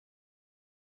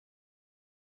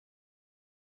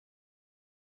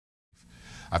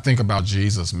I think about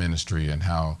Jesus' ministry and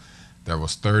how there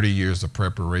was 30 years of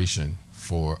preparation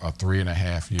for a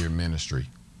 3.5 year ministry.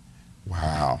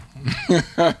 Wow.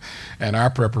 And our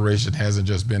preparation hasn't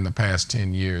just been the past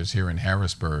 10 years here in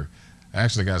Harrisburg. I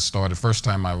actually got started, first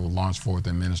time I launched forth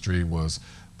in ministry was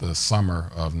the summer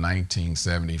of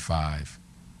 1975.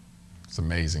 It's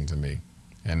amazing to me.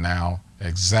 And now,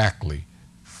 exactly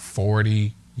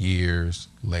 40 years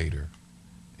later,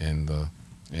 in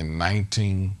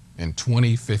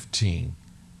 2015,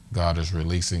 God is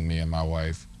releasing me and my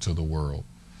wife to the world.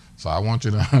 So I want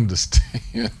you to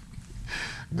understand,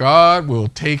 God will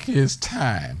take his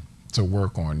time to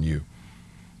work on you.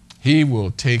 He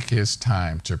will take his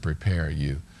time to prepare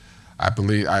you.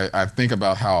 I think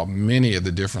about how many of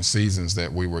the different seasons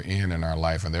that we were in our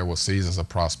life, and there were seasons of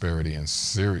prosperity and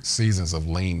seasons of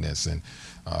leanness, and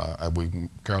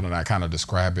Carol and I kind of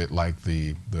describe it like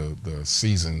the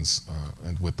seasons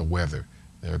with the weather.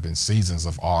 There have been seasons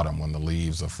of autumn when the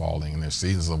leaves are falling, and there's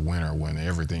seasons of winter when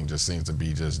everything just seems to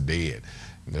be just dead.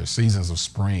 And there's seasons of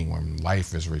spring when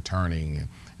life is returning,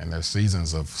 and there's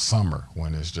seasons of summer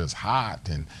when it's just hot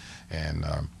and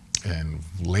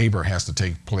labor has to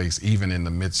take place even in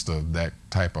the midst of that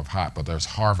type of hot, but there's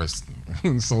harvest.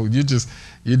 So you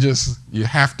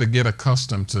have to get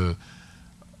accustomed to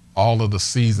all of the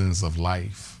seasons of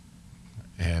life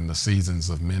and the seasons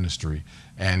of ministry.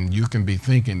 And you can be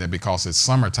thinking that because it's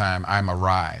summertime, I'm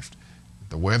arrived.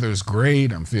 The weather is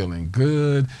great, I'm feeling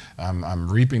good,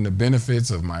 I'm reaping the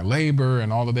benefits of my labor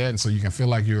and all of that. And so you can feel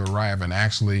like you arrive, and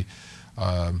actually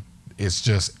it's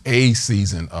just a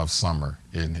season of summer.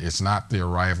 And it's not the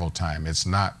arrival time. It's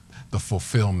not the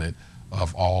fulfillment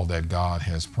of all that God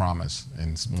has promised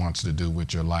and wants to do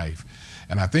with your life.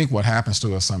 And I think what happens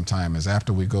to us sometimes is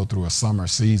after we go through a summer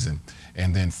season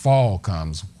and then fall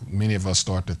comes, many of us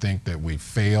start to think that we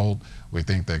failed. We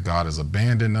think that God has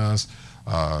abandoned us.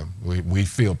 We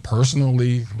feel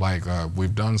personally like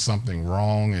we've done something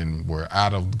wrong and we're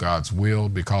out of God's will,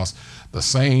 because the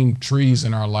same trees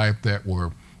in our life that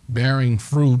were bearing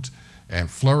fruit and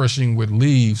flourishing with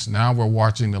leaves, now we're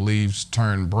watching the leaves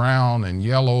turn brown and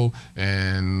yellow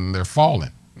and they're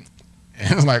falling.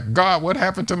 And it's like, God, what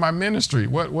happened to my ministry?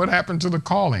 What happened to the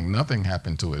calling? Nothing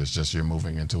happened to it. It's just you're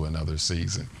moving into another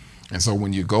season. And so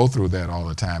when you go through that all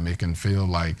the time, it can feel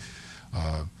like,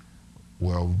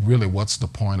 well, really, what's the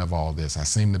point of all this? I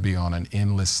seem to be on an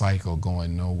endless cycle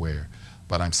going nowhere.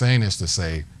 But I'm saying this to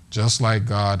say, just like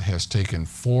God has taken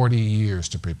 40 years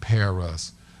to prepare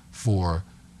us for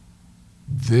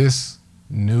this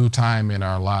new time in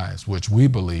our lives, which we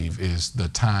believe is the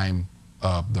time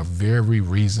of the very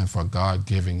reason for God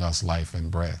giving us life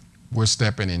and breath. We're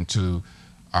stepping into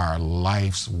our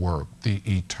life's work, the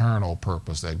eternal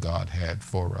purpose that God had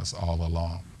for us all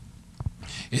along.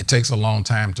 It takes a long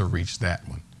time to reach that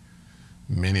one.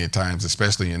 Many times,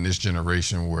 especially in this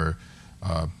generation where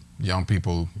young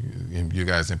people, you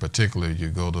guys in particular, you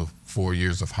go to 4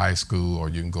 years of high school, or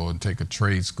you can go and take a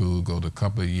trade school, go to a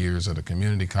couple of years at a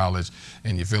community college,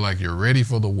 and you feel like you're ready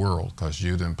for the world because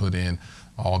you done put in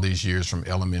all these years from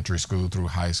elementary school through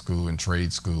high school and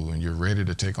trade school, and you're ready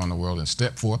to take on the world and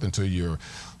step forth into your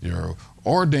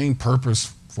ordained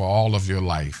purpose for all of your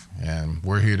life. And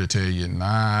we're here to tell you,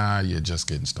 nah, you're just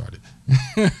getting started.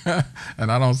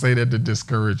 And I don't say that to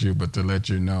discourage you, but to let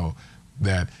you know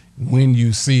that when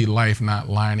you see life not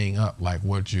lining up like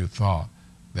what you thought,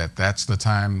 that's the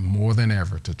time more than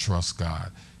ever to trust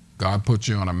God. God put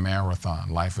you on a marathon.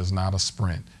 Life is not a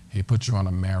sprint. He put you on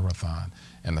a marathon.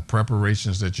 And the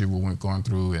preparations that you were going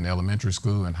through in elementary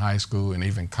school and high school and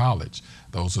even college,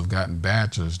 those who've gotten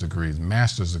bachelor's degrees,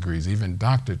 master's degrees, even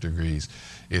doctorate degrees,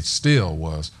 it still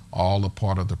was all a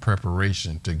part of the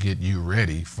preparation to get you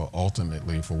ready for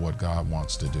ultimately for what God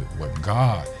wants to do, what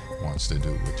God wants to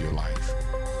do with your life.